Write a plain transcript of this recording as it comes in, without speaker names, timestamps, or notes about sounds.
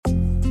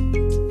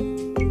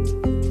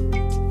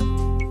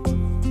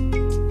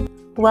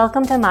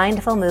Welcome to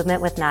Mindful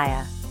Movement with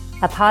Naya,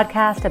 a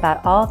podcast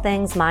about all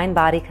things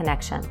mind-body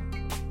connection.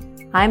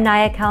 I'm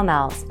Naya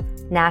Kalmells,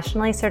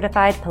 nationally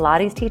certified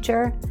Pilates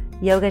teacher,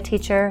 yoga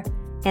teacher,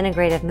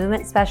 integrative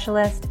movement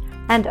specialist,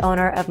 and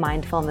owner of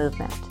Mindful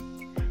Movement.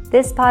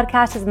 This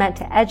podcast is meant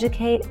to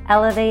educate,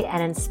 elevate,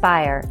 and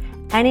inspire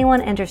anyone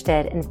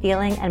interested in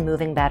feeling and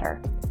moving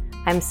better.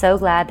 I'm so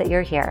glad that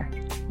you're here.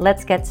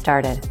 Let's get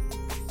started.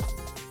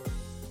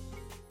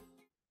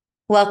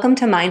 Welcome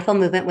to Mindful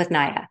Movement with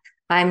Naya.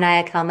 I'm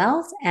Naya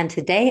Kalmells, and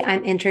today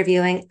I'm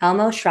interviewing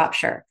Elmo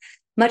Shropshire,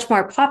 much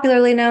more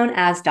popularly known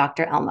as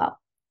Dr. Elmo.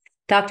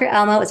 Dr.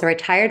 Elmo is a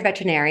retired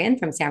veterinarian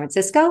from San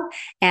Francisco,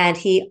 and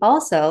he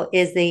also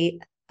is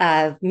the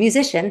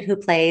musician who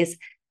plays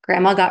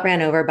Grandma Got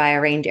Ran Over by a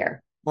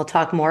Reindeer. We'll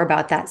talk more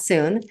about that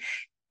soon,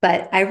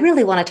 but I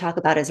really want to talk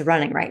about his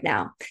running right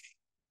now.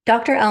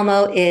 Dr.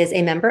 Elmo is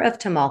a member of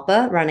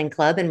Tamalpa Running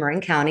Club in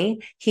Marin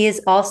County. He is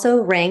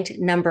also ranked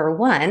number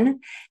 1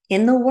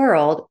 in the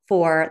world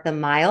for the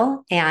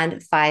mile and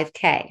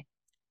 5K.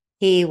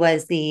 He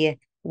was the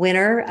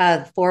winner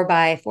of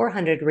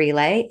 4x400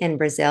 relay in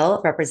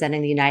Brazil,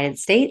 representing the United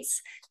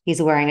States.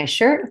 He's wearing a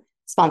shirt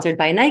sponsored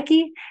by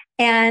Nike,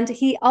 and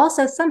he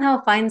also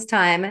somehow finds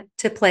time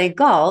to play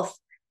golf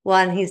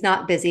when he's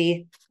not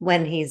busy,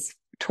 when he's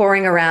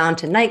touring around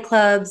to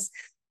nightclubs,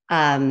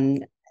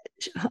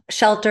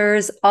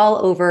 shelters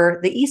all over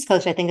the East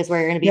Coast, I think is where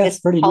you're going to be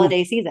this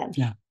holiday season.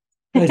 Yeah.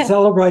 They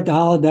celebrate the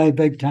holiday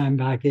big time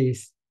back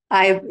east.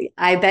 I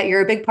bet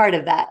you're a big part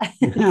of that.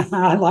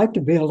 I'd like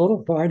to be a little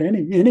part,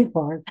 any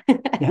part.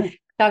 Yeah.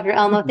 Dr.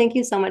 Elmo, thank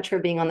you so much for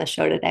being on the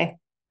show today.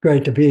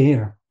 Great to be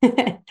here.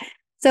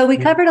 So we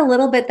covered a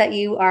little bit that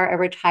you are a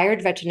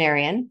retired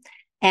veterinarian,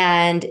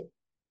 and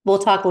we'll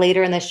talk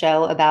later in the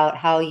show about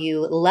how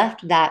you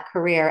left that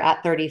career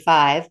at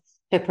 35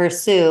 to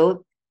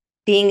pursue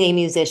being a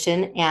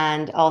musician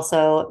and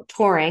also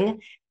touring,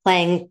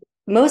 playing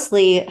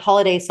mostly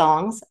holiday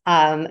songs,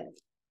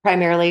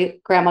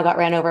 primarily Grandma Got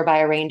Ran Over by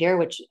a Reindeer,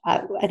 which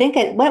I think,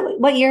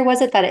 what year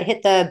was it that it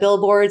hit the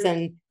billboards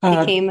and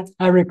became?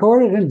 I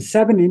recorded in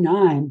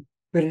 79,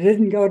 but it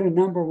didn't go to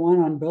number 1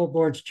 on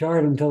Billboard's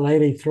chart until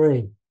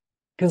 83,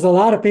 because a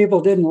lot of people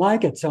didn't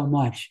like it so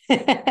much.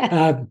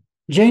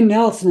 Gene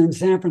Nelson in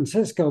San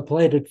Francisco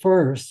played it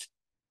first,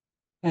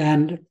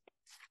 and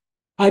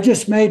I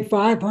just made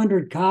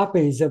 500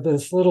 copies of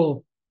this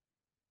little,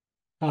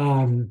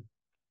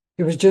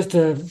 it was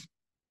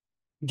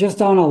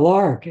just on a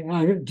lark.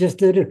 I just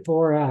did it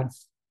for,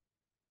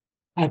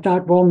 I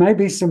thought, well,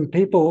 maybe some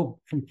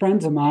people, some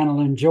friends of mine will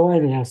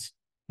enjoy this,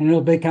 and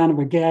it'll be kind of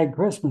a gag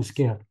Christmas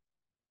gift.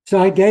 So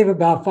I gave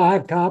about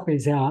 5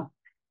 copies out,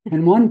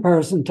 and one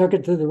person took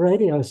it to the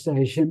radio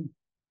station,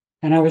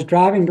 and I was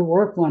driving to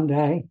work one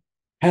day,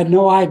 had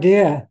no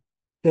idea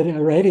that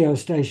a radio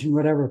station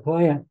would ever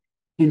play it.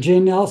 And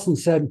Gene Nelson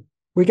said,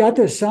 "We got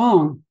this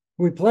song.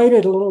 We played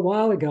it a little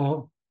while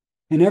ago.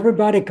 And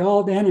everybody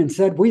called in and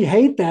said, we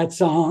hate that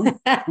song.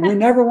 And we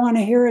never want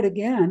to hear it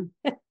again.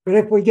 But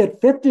if we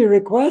get 50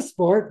 requests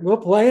for it, we'll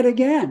play it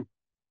again."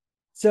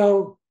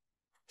 So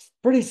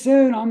pretty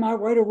soon on my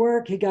way to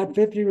work, he got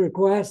 50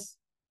 requests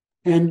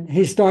and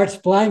he starts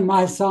playing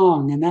my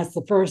song. And that's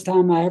the first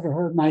time I ever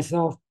heard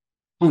myself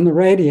on the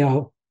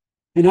radio.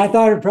 And I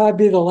thought it'd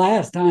probably be the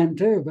last time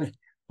too, but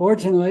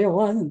fortunately it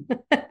wasn't.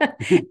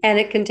 And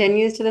it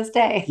continues to this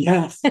day.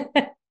 Yes.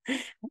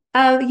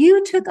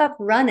 You took up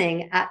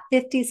running at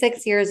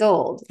 56 years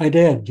old. I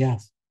did,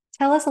 yes.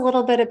 Tell us a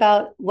little bit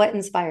about what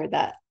inspired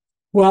that.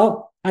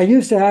 Well, I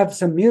used to have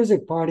some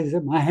music parties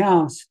at my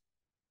house,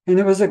 and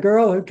there was a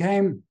girl who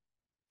came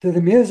to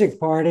the music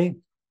party,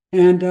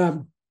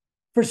 and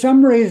for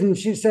some reason,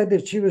 she said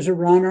that she was a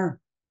runner,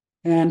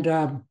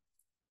 and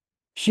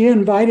she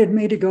invited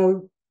me to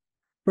go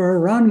for a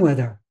run with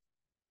her.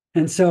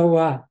 And so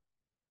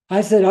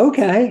I said,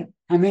 okay.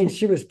 I mean,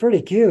 she was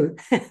pretty cute,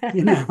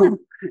 you know,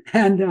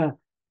 and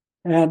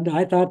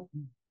I thought,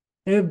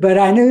 but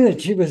I knew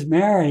that she was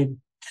married.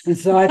 And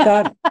so I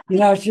thought, you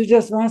know, she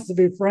just wants to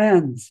be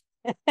friends.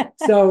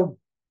 So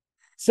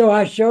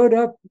I showed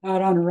up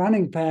out on a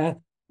running path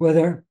with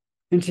her,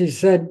 and she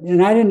said,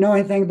 and I didn't know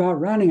anything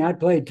about running. I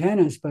played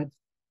tennis, but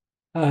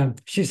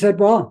she said,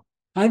 well,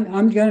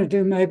 I'm going to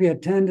do maybe a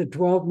 10 to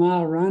 12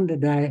 mile run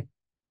today.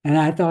 And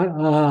I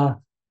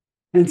thought,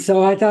 and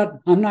so I thought,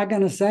 I'm not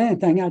going to say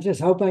anything. I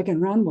just hope I can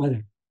run with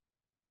her.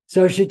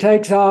 So she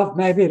takes off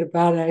maybe at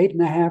about an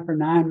 8.5 or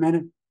 9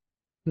 minute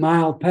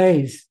mile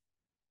pace.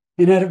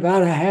 And at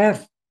about a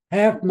half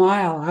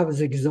mile, I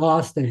was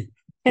exhausted.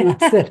 And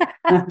I said,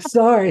 I'm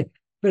sorry,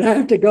 but I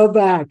have to go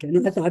back.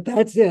 And I thought,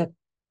 that's it.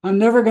 I'm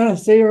never going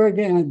to see her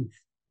again,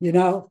 you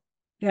know.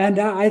 And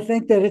I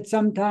think that at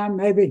some time,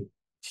 maybe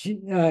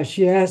she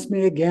asked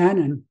me again,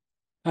 and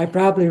I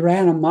probably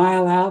ran a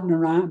mile out and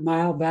a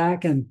mile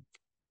back. And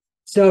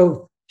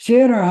so she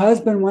and her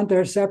husband went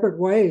their separate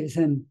ways,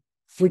 and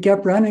we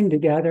kept running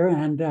together,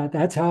 and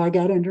that's how I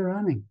got into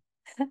running.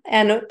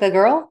 And the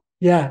girl?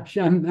 Yeah,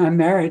 I'm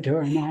married to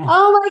her now.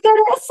 Oh my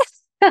goodness.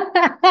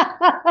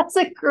 That's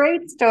a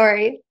great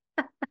story.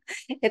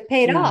 It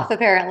paid off,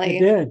 apparently. It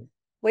did.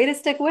 Way to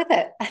stick with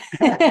it.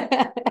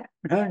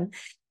 Right.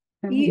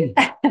 You,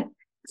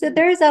 so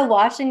there's a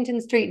Washington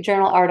Street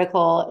Journal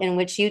article in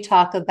which you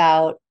talk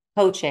about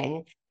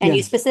coaching, and you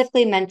Yes.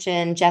 specifically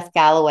mention Jeff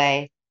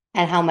Galloway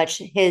and how much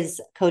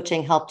his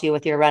coaching helped you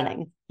with your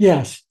running.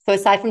 Yes. So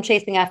aside from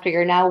chasing after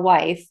your now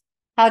wife,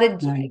 how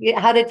did Right.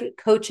 how did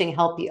coaching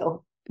help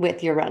you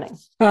with your running?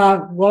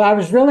 Well, I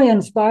was really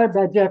inspired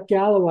by Jeff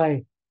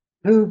Galloway,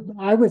 who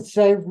I would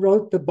say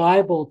wrote the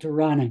Bible to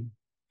running.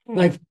 Hmm.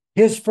 Like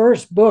his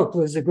first book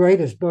was the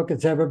greatest book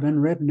that's ever been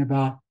written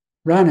about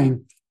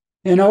running.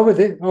 And over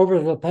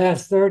the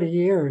past 30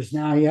 years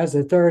now, he has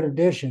a third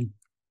edition.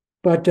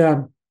 But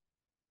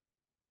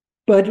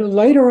but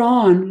later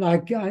on,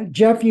 like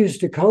Jeff used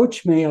to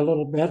coach me a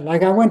little bit.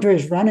 Like I went to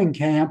his running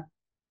camp,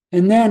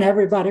 and then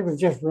everybody was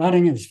just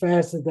running as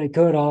fast as they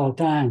could all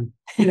the time,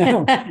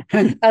 Oh,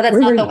 And that's we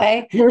not were the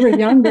way. we were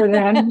younger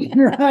then,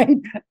 right?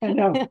 I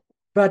know,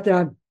 but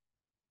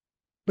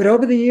but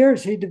over the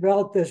years, he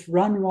developed this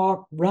run,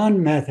 walk,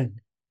 run method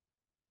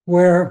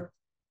where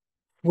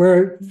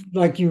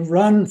like you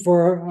run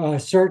for a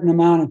certain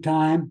amount of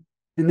time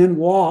and then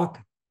walk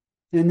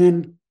and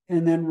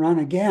then run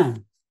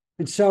again.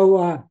 And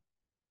so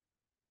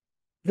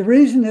the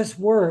reason this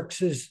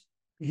works is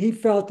he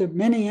felt that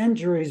many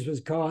injuries was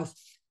caused.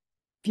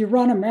 If you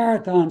run a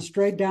marathon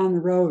straight down the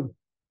road,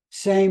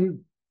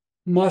 same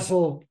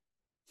muscle,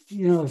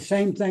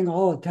 same thing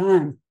all the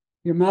time,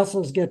 your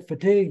muscles get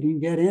fatigued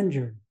and get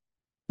injured.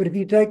 But if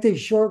you take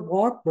these short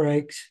walk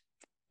breaks,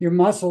 your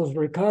muscles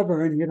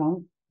recover and you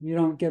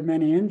don't get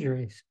many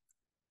injuries.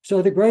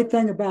 So the great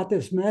thing about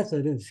this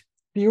method is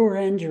fewer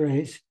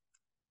injuries,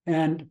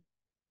 and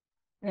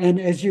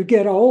as you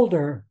get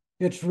older,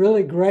 it's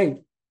really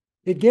great.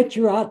 It gets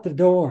you out the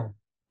door.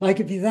 Like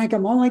if you think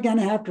I'm only going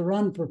to have to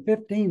run for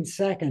 15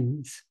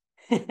 seconds,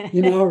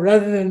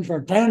 rather than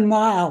for 10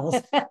 miles,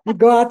 you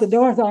go out the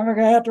door, so I'm going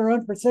to have to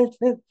run for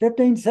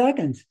 15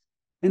 seconds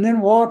and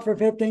then walk for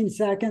 15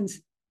 seconds.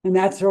 And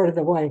that's sort of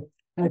the way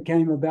that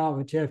came about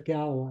with Jeff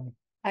Galloway.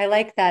 I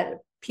like that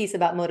piece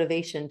about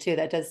motivation too.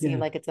 That does seem Yeah.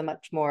 like it's a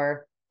much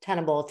more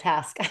tenable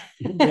task.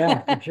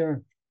 Yeah, for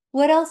sure.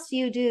 What else do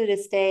you do to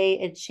stay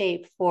in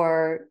shape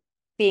for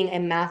being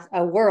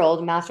a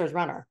world masters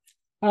runner?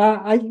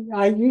 I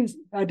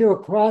do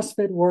a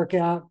CrossFit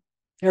workout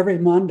every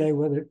Monday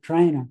with a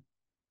trainer.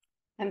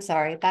 I'm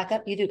sorry, back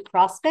up. You do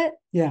CrossFit?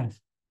 Yes,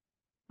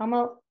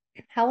 How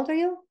old are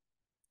you?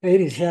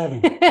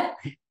 87.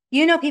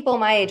 People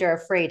my age are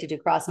afraid to do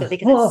CrossFit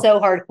because it's Well, so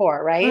hardcore,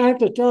 I right? have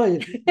to tell you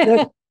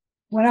that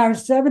when I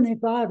was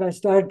 75, I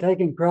started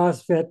taking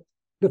CrossFit,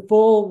 the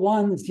full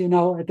ones, at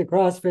the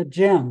CrossFit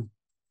gym.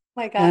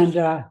 My gosh. And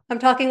I'm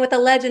talking with a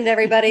legend,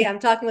 everybody. I'm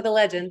talking with a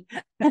legend.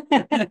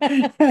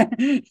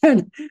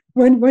 and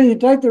when you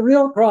take the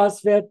real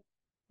CrossFit,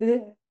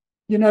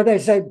 they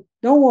say,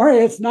 don't worry,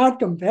 it's not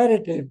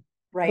competitive.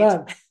 Right.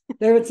 But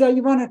they would say,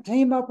 you want to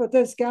team up with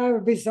this guy? It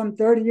would be some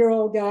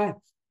 30-year-old guy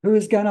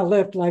who's going to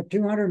lift like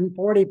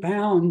 240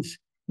 pounds.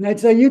 And they'd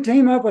say, you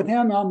team up with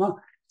him, Elmo.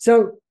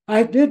 So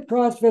I did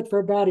CrossFit for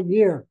about a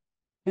year.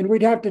 And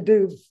we'd have to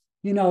do,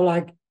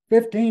 like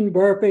 15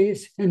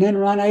 burpees and then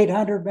run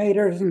 800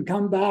 meters and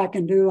come back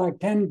and do like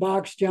 10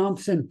 box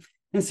jumps. And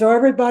so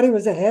everybody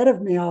was ahead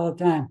of me all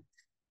the time.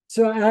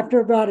 So after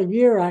about a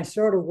year, I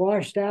sort of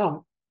washed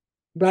out,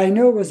 but I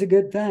knew it was a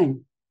good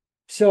thing.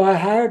 So I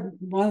hired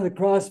one of the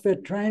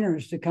CrossFit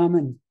trainers to come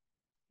and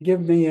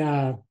give me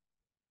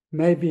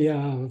maybe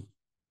an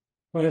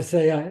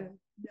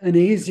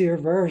easier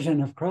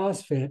version of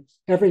CrossFit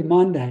every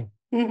Monday.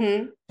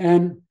 Mm-hmm.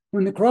 And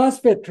when the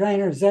CrossFit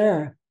trainer's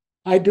there,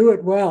 I do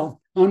it well.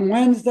 On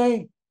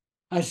Wednesday,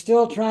 I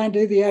still try and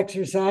do the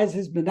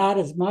exercises, but not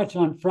as much.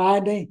 On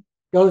Friday,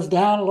 goes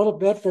down a little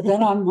bit, but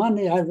then on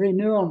Monday, I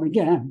renew them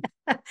again.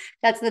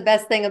 That's the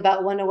best thing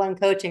about one-to-one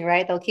coaching,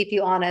 right? They'll keep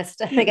you honest.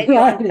 They get you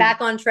Right.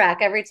 back on track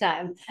every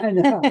time. I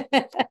know.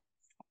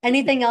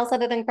 Anything else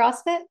other than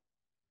CrossFit?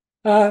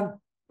 Well,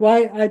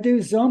 I do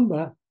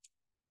Zumba.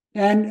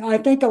 And I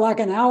think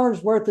like an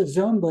hour's worth of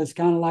Zumba is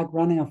kind of like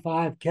running a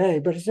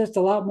 5K, but it's just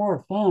a lot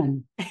more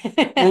fun.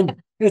 And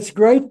it's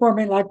great for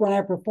me. Like when I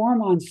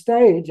perform on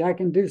stage, I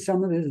can do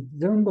some of the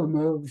Zumba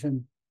moves.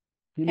 And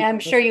I'm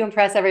sure you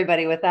impress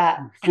everybody with that.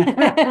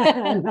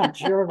 I'm not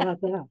sure about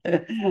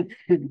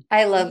that.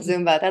 I love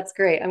Zumba. That's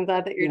great. I'm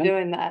glad that you're Yeah.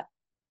 doing that.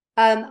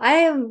 I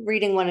am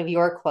reading one of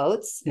your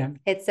quotes. Yeah.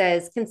 It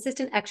says,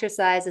 consistent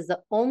exercise is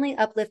the only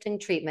uplifting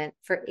treatment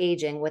for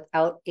aging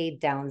without a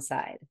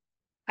downside.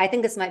 I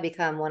think this might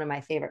become one of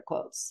my favorite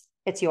quotes.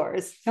 It's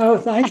yours. Oh,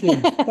 thank you.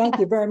 Thank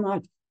you very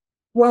much.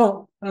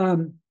 Well,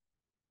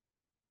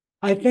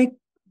 I think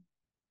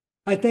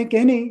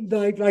any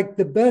like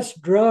the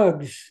best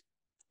drugs,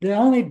 the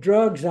only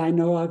drugs I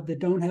know of that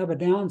don't have a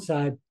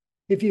downside,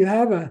 if you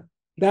have a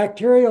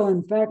bacterial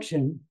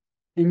infection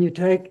and you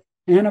take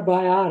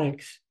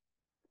antibiotics,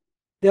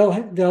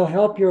 they'll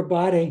help your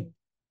body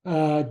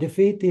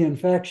defeat the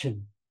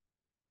infection,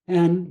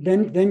 and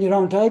then you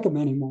don't take them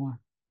anymore.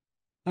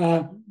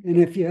 And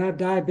if you have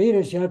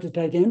diabetes, you have to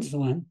take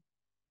insulin.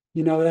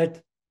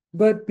 That.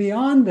 But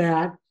beyond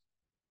that,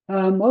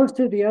 Most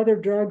of the other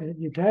drugs that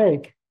you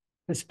take,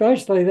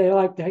 especially they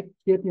like to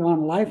get you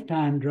on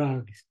lifetime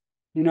drugs,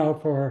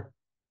 for,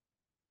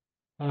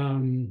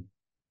 um,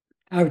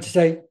 I would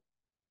say,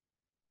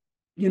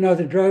 the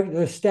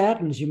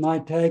statins you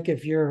might take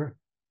if you're,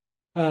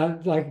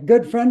 like a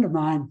good friend of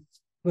mine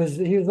he was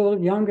a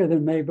little younger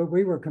than me, but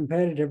we were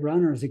competitive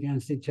runners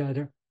against each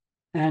other.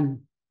 And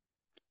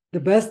the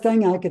best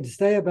thing I could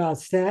say about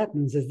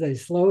statins is they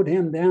slowed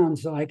him down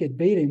so I could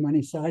beat him when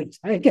he started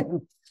taking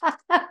them.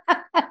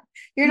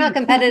 You're not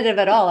competitive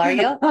at all, are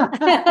you?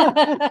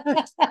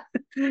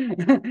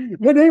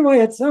 But anyway,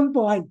 at some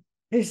point,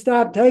 he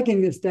stopped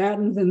taking the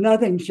statins and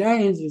nothing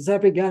changed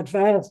except he got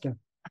faster.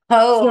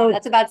 Oh, So,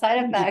 that's a bad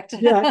side effect.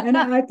 yeah. And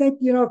I think,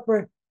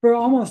 for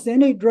almost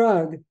any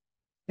drug,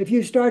 if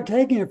you start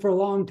taking it for a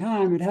long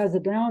time, it has a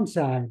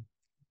downside.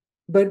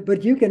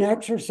 But you can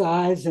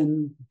exercise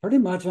and pretty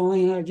much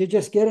only you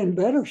just get in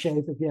better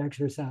shape if you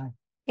exercise.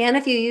 And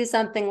if you use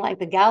something like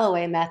the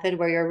Galloway method,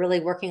 where you're really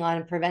working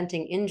on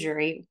preventing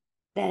injury,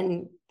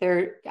 then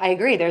I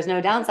agree, there's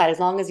no downside. As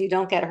long as you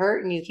don't get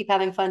hurt and you keep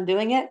having fun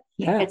doing it,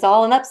 Yeah, it's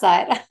all an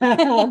upside.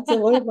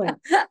 absolutely.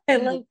 I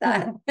love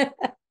that.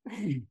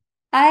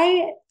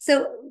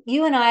 So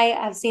you and I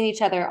have seen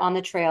each other on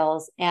the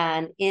trails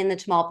and in the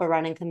Tamalpa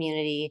running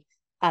community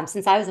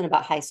since I was in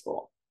about high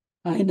school.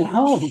 I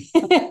know.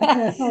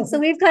 So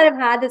we've kind of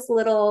had this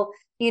little,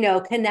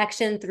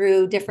 connection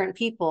through different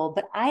people,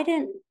 but I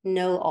didn't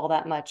know all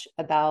that much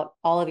about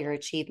all of your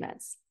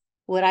achievements.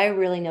 What I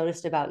really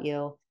noticed about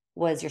you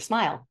was your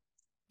smile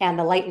and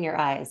the light in your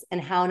eyes,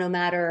 and how no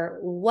matter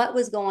what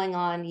was going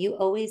on, you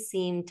always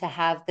seemed to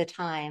have the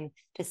time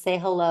to say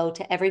hello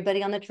to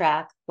everybody on the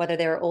track, whether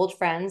they were old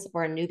friends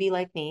or a newbie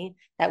like me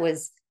that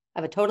was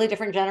of a totally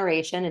different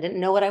generation and didn't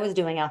know what I was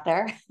doing out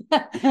there.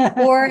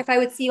 Or if I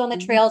would see you on the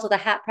trails with a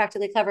hat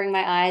practically covering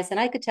my eyes, and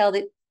I could tell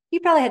that you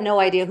probably had no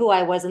idea who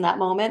I was in that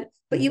moment,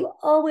 but you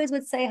always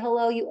would say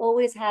hello. You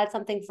always had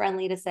something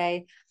friendly to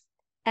say.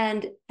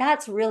 And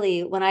that's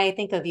really, when I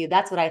think of you,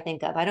 that's what I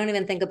think of. I don't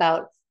even think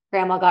about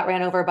grandma got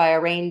ran over by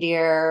a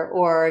reindeer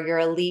or your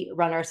elite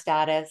runner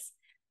status.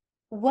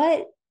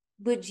 What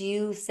would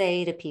you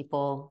say to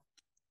people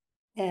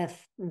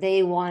if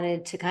they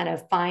wanted to kind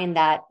of find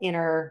that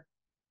inner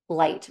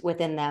light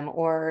within them,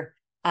 or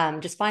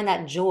just find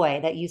that joy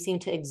that you seem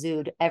to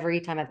exude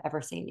every time I've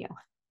ever seen you?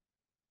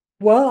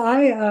 Well,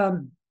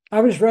 I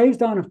was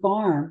raised on a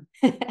farm.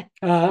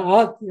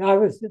 I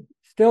was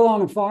still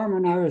on a farm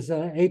when I was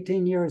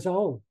 18 years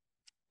old,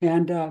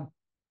 and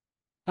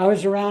I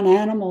was around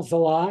animals a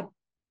lot.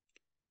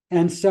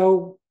 And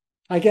so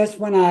I guess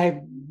when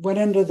I went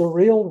into the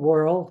real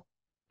world,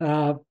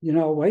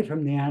 away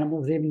from the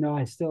animals, even though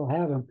I still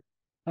have them,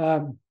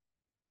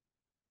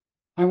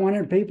 I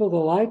wanted people to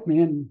like me,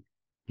 and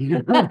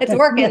it's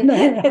working.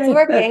 It's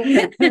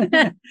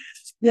working.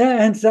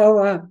 Yeah, and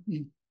so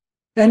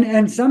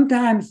and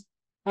sometimes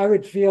I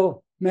would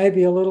feel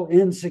maybe a little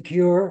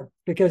insecure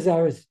because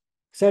I was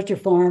such a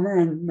farmer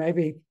and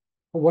maybe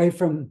away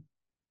from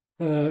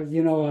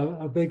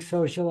a big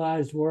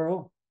socialized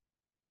world.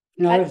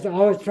 And I was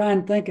always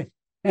trying to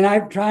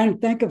I'm trying to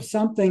think of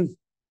something,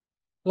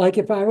 like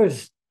if I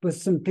was with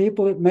some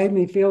people that made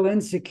me feel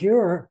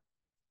insecure,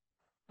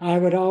 I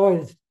would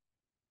always,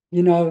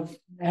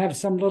 have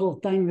some little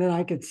thing that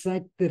I could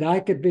think that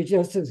I could be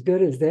just as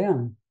good as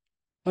them.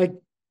 Like,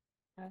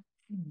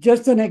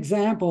 just an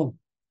example,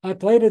 I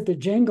played at the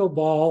Jingle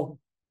Ball.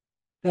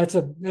 That's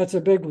a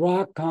big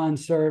rock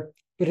concert,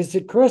 but it's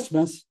at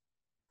Christmas,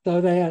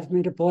 so they asked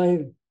me to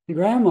play the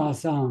Grandma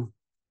song,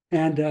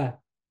 and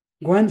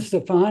Gwen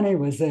Stefani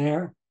was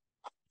there,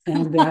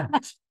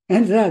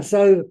 and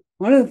so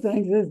one of the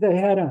things is they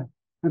had a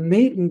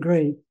meet and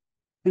greet,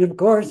 and of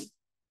course,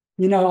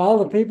 all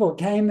the people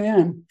came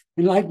in,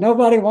 and like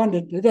nobody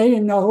they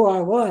didn't know who I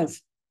was,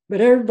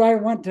 but everybody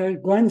went to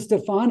Gwen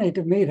Stefani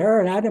to meet her,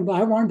 and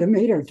I wanted to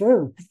meet her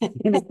too.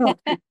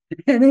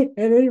 At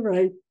any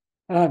rate,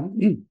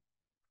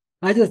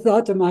 I just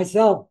thought to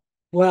myself,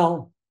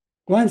 well,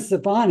 Gwen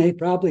Stefani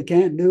probably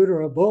can't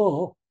neuter a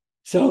bull,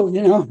 so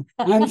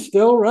I'm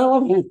still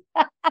relevant.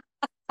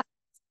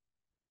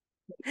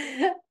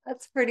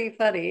 That's pretty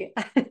funny.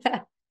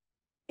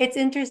 It's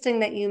interesting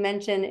that you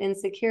mention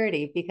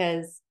insecurity,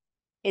 because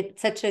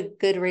it's such a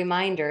good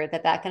reminder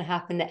that that can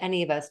happen to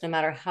any of us, no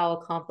matter how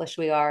accomplished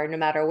we are, no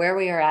matter where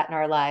we are at in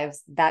our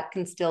lives, that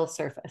can still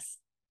surface.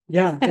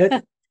 Yeah.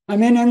 In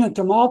the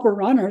Tamalpa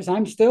runners,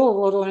 I'm still a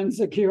little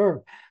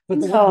insecure, but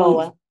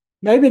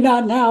maybe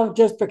not now,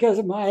 just because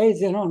of my age.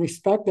 They don't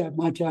expect that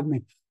much of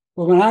me.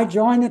 But when I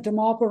joined the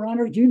Tamalpa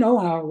runners, you know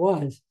how it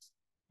was.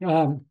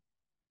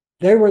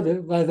 They were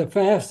the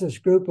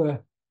fastest group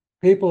of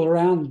people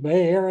around the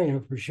Bay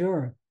Area for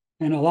sure.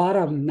 And a lot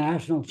of them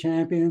national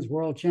champions,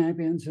 world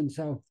champions. And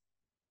so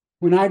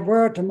when I'd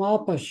wear a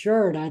Tamalpa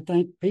shirt, I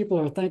think people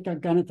are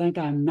going to think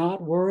I'm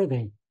not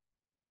worthy.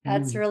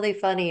 That's really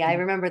funny. I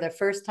remember the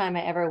first time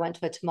I ever went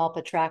to a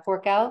Tamalpa track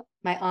workout,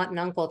 my aunt and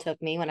uncle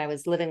took me when I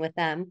was living with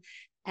them.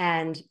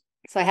 And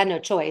so I had no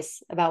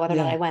choice about whether or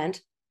not I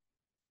went.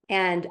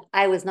 And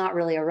I was not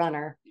really a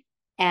runner.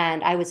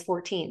 and I was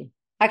 14.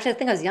 Actually, I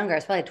think I was younger. I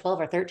was probably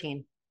 12 or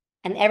 13.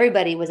 And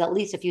everybody was at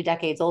least a few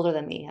decades older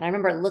than me. And I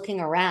remember looking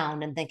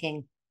around and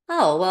thinking,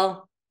 oh,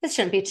 well, this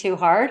shouldn't be too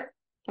hard.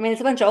 I mean,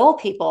 it's a bunch of old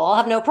people. I'll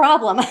have no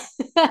problem.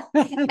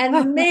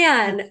 And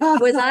man,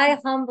 was I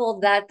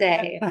humbled that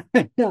day.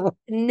 No.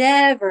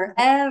 Never,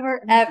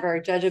 ever, ever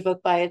judge a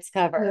book by its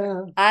cover.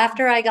 Yeah.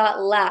 After I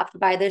got lapped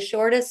by the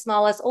shortest,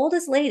 smallest,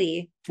 oldest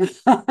lady,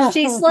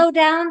 she slowed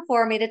down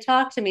for me to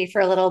talk to me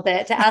for a little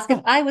bit to ask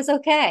if I was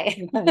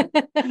okay.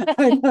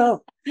 I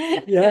know.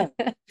 Yeah.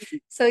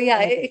 So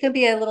yeah, it can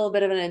be a little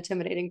bit of an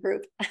intimidating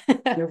group,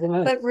 It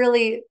was. but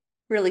really,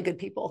 really good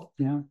people.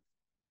 Yeah.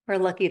 We're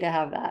lucky to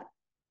have that.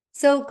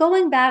 So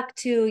going back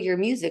to your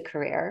music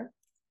career,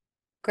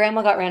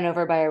 Grandma got ran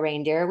over by a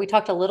reindeer. We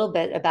talked a little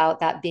bit about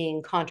that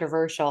being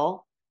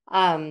controversial.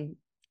 Um,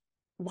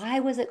 why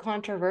was it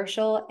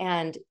controversial?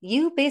 And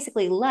you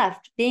basically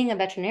left being a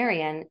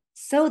veterinarian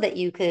so that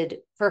you could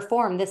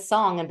perform this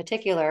song in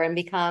particular and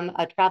become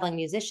a traveling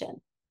musician.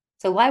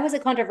 So why was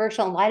it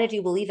controversial and why did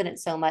you believe in it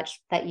so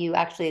much that you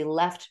actually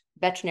left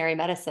veterinary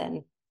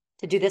medicine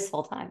to do this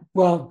full time?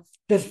 Well,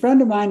 this friend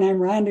of mine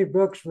named Randy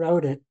Brooks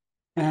wrote it,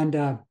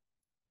 and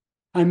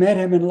I met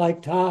him in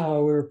Lake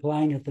Tahoe. We were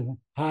playing at the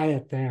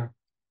Hyatt there.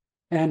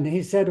 And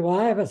he said, well,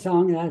 I have a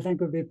song that I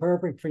think would be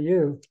perfect for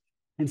you.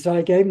 And so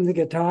I gave him the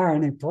guitar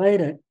and he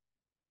played it.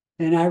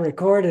 And I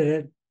recorded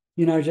it,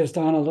 just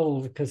on a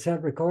little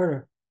cassette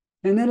recorder.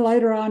 And then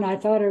later on, I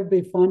thought it would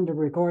be fun to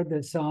record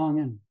this song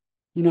and,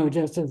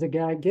 just as a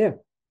gag gift.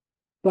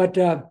 But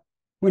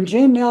when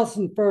Gene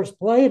Nelson first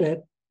played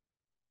it,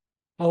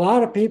 a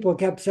lot of people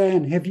kept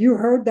saying, have you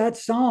heard that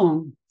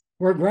song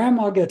where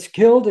Grandma gets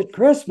killed at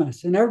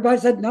Christmas? And everybody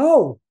said,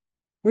 no,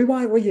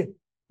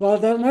 well,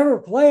 they'll never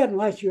play it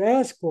unless you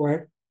ask for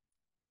it.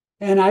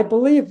 And I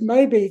believe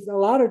maybe a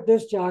lot of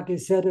disc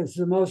jockeys said it's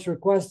the most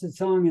requested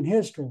song in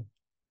history.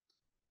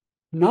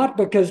 Not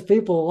because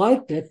people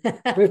liked it,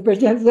 but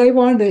because they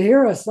wanted to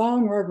hear a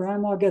song where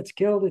Grandma gets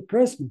killed at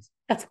Christmas.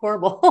 That's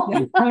horrible.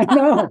 Yeah, I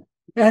know.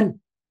 And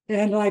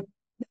like,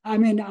 I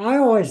mean, I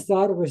always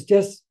thought it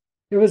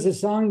was a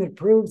song that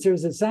proves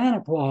there's a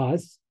Santa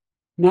Claus,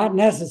 not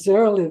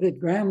necessarily that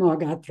Grandma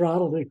got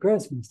throttled at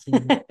Christmas.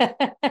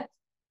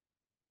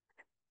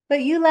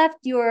 But you left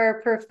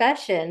your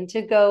profession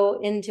to go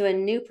into a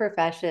new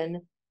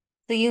profession.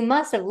 So you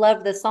must have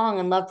loved the song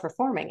and loved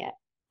performing it.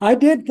 I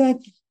did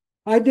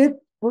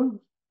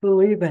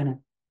believe in it.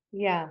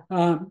 Yeah.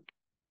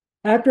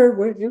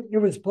 After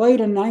it was played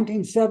in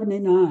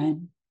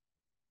 1979,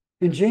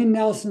 and Gene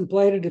Nelson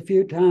played it a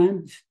few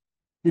times,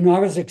 and I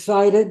was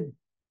excited.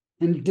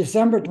 And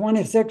December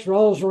 26th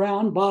rolls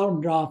around,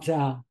 bottom drops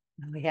out.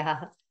 Oh,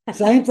 yeah.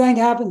 Same thing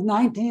happens in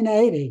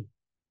 1980.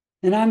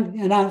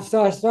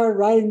 So I started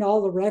writing to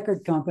all the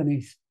record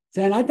companies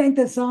saying, I think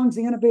this song's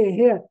going to be a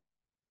hit.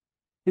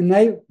 And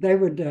they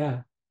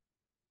would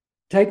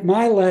take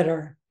my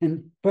letter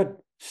and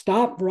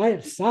stop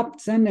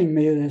sending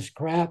me this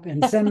crap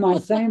and send my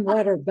same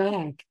letter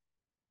back.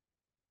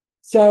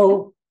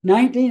 So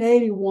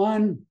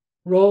 1981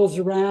 rolls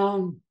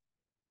around.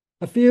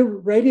 A few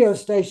radio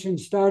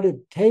stations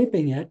started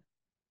taping it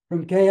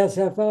from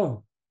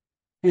KSFO.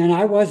 And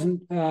I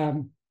wasn't,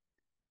 I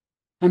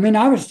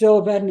was still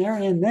a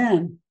veterinarian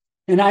then,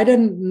 and I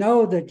didn't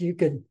know that you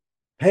could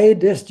pay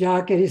disc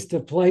jockeys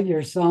to play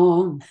your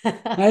song.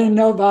 I didn't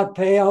know about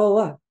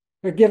payola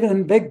or giving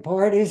them big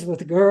parties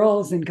with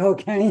girls and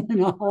cocaine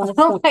and all that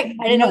stuff. I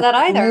didn't know that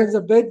either. It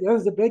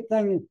was a big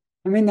thing.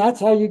 I mean, that's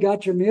how you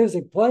got your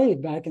music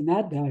played back in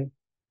that day.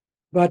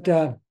 But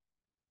I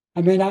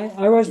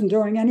wasn't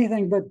doing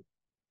anything, but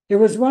it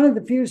was one of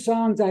the few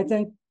songs, I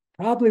think,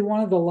 probably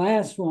one of the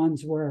last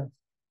ones where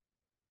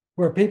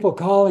people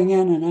calling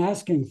in and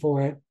asking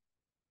for it,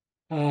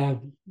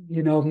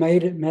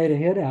 made a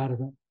hit out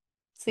of it.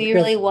 So you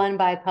really won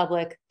by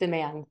public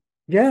demand.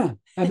 Yeah.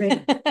 Probably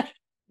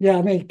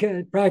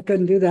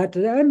couldn't do that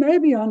today.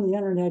 Maybe on the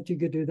internet you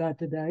could do that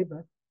today,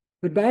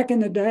 but back in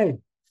the day,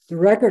 the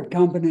record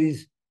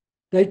companies,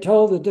 they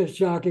told the disc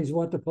jockeys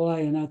what to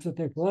play, and that's what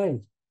they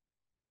played.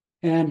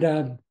 And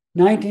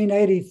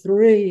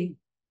 1983,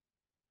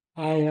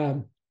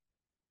 there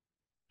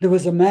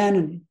was a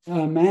man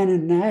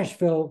in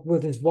Nashville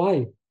with his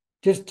wife,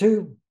 just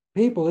two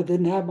people that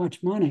didn't have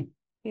much money.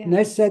 Yeah. And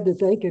they said that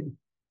they could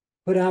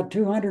put out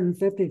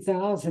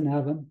 250,000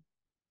 of them.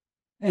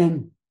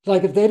 And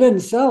like if they didn't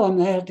sell them,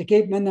 they had to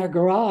keep them in their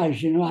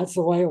garage. That's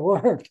the way it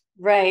worked.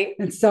 Right.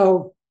 And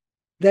so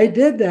they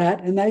did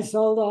that, and they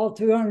sold all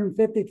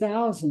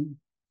 250,000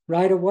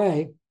 right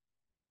away.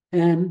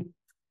 And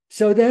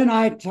so then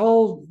I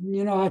told,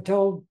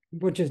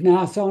 which is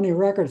now Sony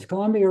Records,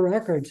 Columbia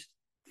Records,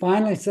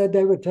 finally said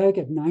they would take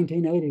it in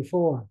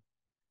 1984.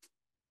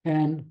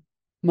 And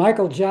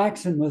Michael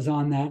Jackson was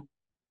on that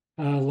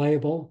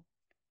label.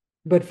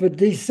 But for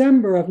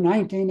December of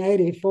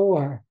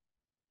 1984,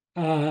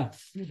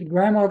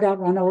 Grandma Got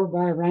Run Over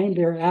by a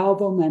Reindeer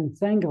album and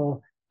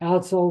single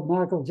outsold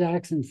Michael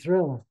Jackson's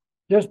Thriller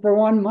just for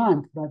 1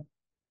 month. But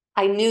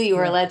I knew you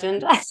were a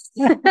legend.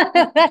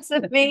 That's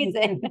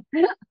amazing.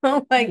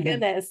 Oh my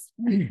goodness.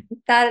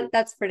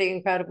 That's pretty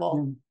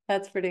incredible.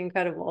 That's pretty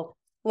incredible.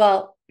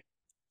 Well,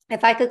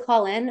 if I could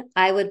call in,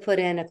 I would put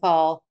in a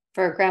call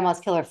for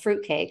Grandma's Killer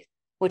Fruitcake,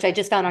 which I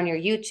just found on your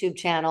YouTube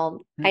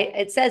channel.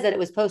 It says that it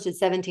was posted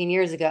 17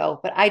 years ago,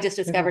 but I just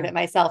discovered it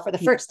myself for the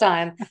first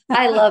time.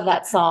 I love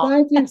that song.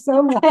 Thank you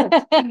so much.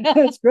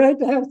 It's great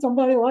to have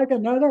somebody like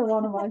another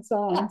one of my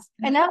songs.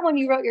 And that one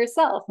you wrote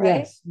yourself,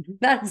 right? Yes.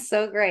 That's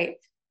so great.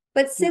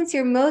 But since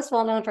you're most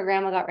well known for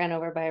Grandma Got Ran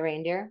Over by a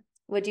Reindeer,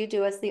 would you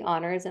do us the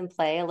honors and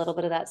play a little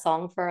bit of that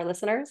song for our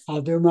listeners?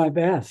 I'll do my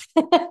best.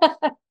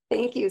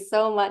 Thank you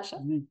so much.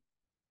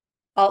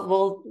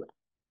 We'll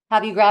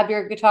have you grab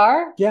your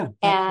guitar. Yeah,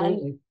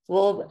 absolutely. And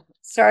we'll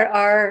start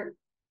our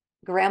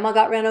Grandma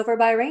Got Ran Over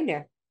by a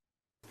Reindeer.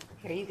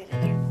 Here, you get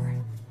in here.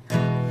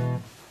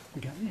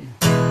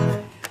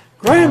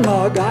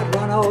 Grandma got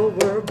run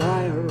over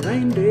by a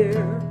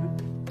reindeer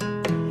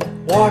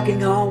walking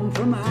home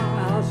from our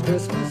house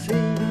Christmas Eve.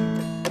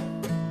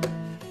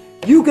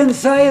 You can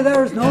say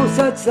there's no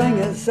such thing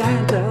as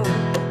Santa,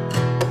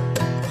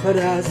 but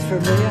as for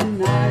me and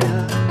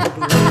Naya, I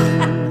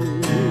believe.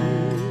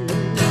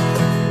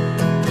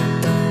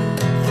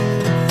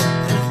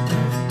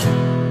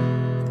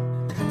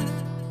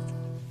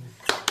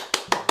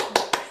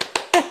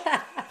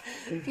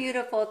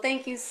 Beautiful.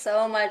 Thank you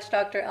so much,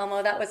 Dr.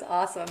 Elmo. That was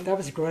awesome. That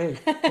was great.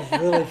 It was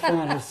really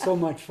fun. It was so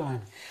much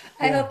fun.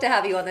 I hope to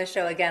have you on the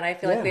show again. I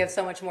feel like we have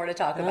so much more to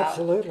talk about.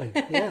 Absolutely.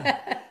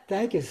 Yeah.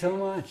 Thank you so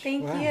much.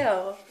 Thank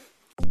you.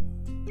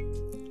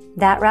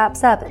 That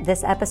wraps up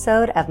this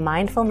episode of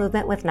Mindful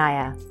Movement with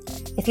Naya.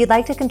 If you'd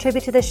like to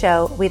contribute to the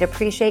show, we'd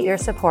appreciate your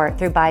support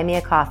through Buy Me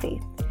a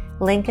Coffee.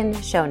 Link in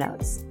show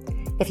notes.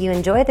 If you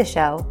enjoy the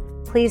show,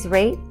 please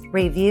rate,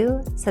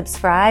 review,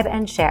 subscribe,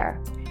 and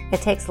share. It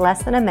takes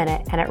less than a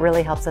minute and it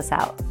really helps us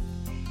out.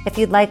 If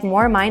you'd like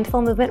more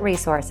mindful movement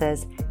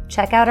resources,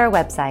 check out our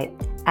website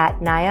at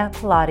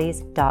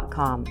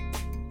nayapilates.com.